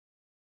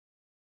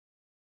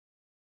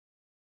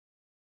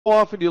How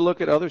often do you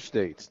look at other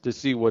states to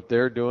see what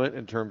they're doing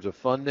in terms of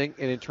funding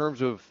and in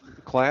terms of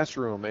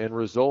classroom and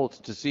results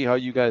to see how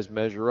you guys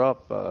measure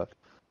up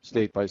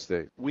state by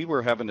state? We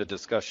were having a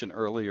discussion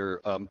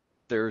earlier.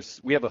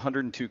 We have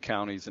 102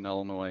 counties in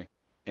Illinois,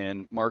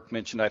 and Mark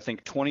mentioned I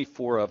think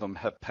 24 of them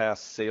have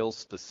passed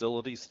sales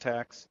facilities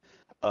tax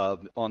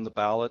on the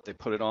ballot. They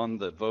put it on,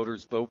 the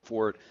voters vote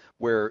for it,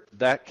 where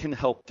that can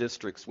help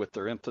districts with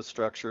their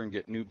infrastructure and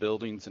get new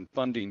buildings and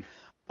funding.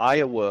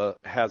 Iowa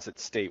has it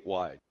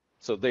statewide.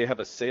 So they have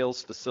a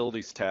sales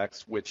facilities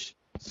tax, which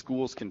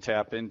schools can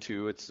tap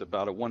into. It's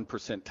about a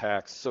 1%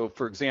 tax. So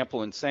for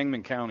example, in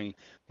Sangamon County,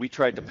 we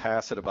tried to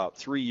pass it about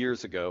 3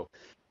 years ago,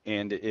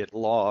 and it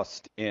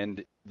lost.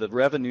 And the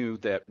revenue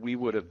that we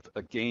would have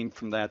gained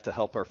from that to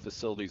help our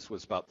facilities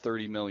was about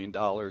 $30 million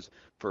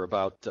for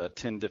about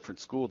 10 different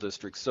school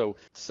districts. So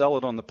sell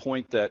it on the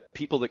point that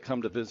people that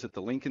come to visit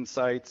the Lincoln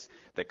sites,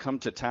 that come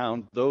to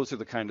town, those are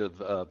the kind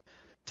of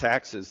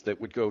taxes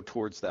that would go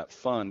towards that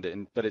fund.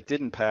 But it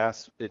didn't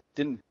pass. It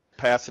didn't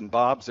pass in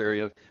Bob's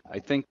area. I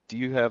think, do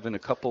you have in a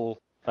couple?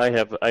 I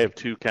have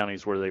 2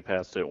 counties where they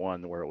passed it,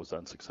 one where it was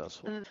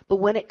unsuccessful. But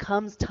when it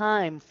comes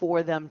time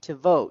for them to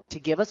vote, to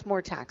give us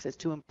more taxes,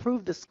 to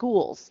improve the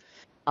schools,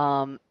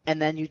 and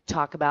then you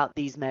talk about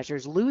these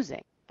measures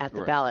losing at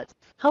the ballots,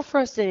 how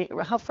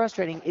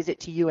frustrating is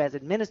it to you as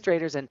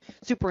administrators and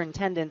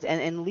superintendents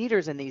and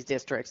leaders in these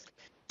districts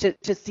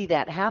to see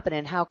that happen,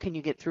 and how can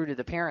you get through to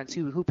the parents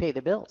who pay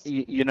the bills?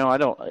 I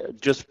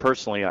don't, just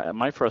personally,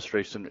 my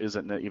frustration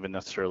isn't even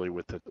necessarily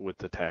with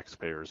the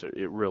taxpayers.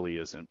 It really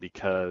isn't,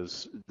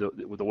 because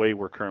the way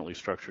we're currently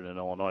structured in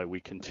Illinois, we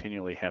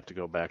continually have to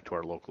go back to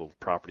our local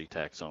property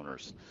tax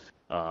owners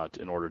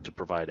in order to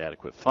provide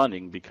adequate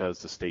funding, because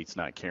the state's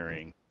not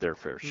carrying their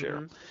fair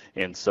share.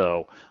 And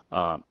so,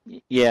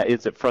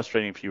 is it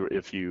frustrating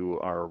if you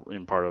are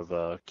in part of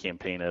a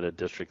campaign at a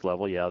district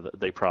level? Yeah,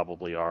 they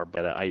probably are,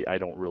 but I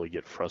don't really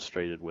get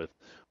frustrated with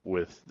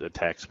the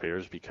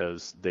taxpayers,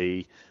 because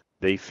they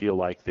feel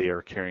like they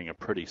are carrying a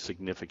pretty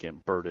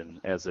significant burden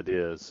as it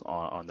is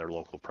on their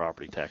local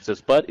property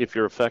taxes. But if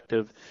you're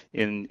effective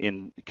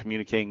in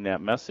communicating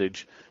that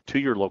message to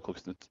your local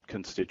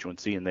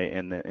constituency, and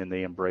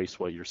they embrace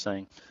what you're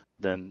saying,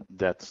 then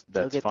that's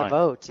They'll get fine. the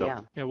vote.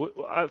 So,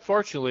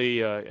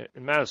 Fortunately,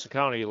 in Madison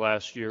County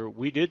last year,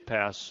 we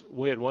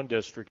had one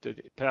district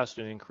that passed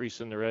an increase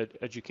in their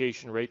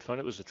education rate fund.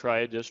 It was a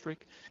triad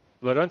district,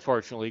 but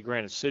unfortunately,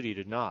 Granite City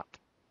did not.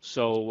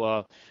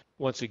 So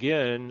once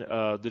again,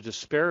 the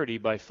disparity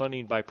by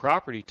funding by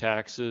property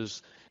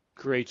taxes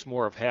creates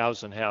more of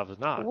haves and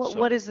have-nots.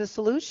 What is the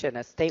solution?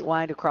 A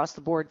statewide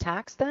across-the-board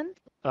tax then,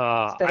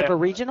 instead of a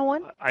regional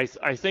one?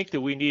 I think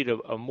that we need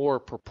a more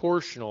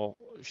proportional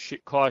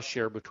cost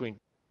share between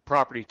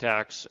property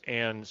tax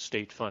and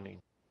state funding,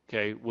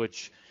 okay,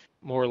 which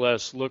more or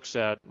less looks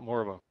at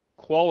more of a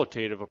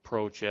qualitative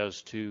approach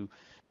as to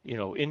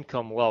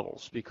income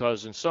levels,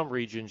 because in some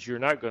regions you're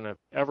not going to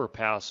ever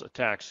pass a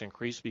tax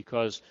increase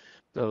because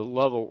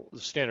the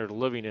standard of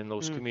living in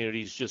those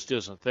communities just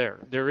isn't there.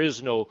 There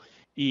is no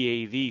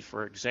EAV,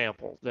 for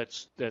example,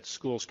 that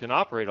schools can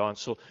operate on.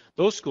 So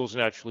those schools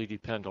naturally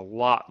depend a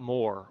lot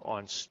more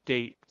on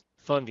state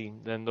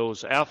funding than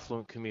those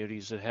affluent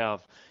communities that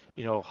have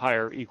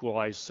higher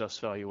equalized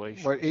assessed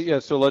valuation. Right. Yeah.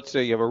 So let's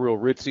say you have a real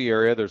ritzy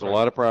area. There's a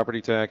lot of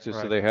property taxes,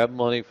 so they have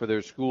money for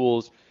their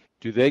schools.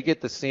 Do they get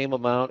the same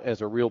amount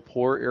as a real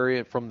poor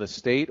area from the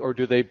state, or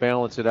do they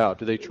balance it out?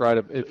 Do they try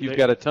to, if you've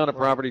got a ton of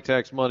property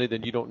tax money,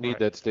 then you don't need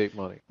that state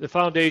money? The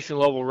foundation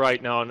level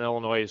right now in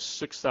Illinois is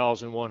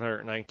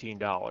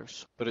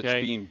 $6,119. But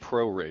it's being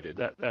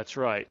prorated. That's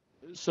right.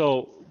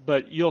 So,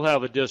 but you'll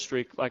have a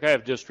district, like I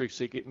have districts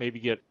that maybe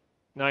get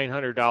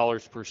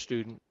 $900 per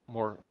student,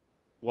 more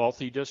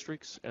wealthy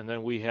districts, and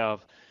then we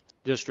have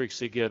districts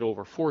that get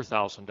over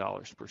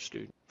 $4,000 per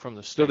student from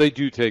the state. So they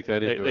do take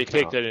that into account. They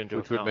take that into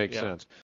account, which would make sense.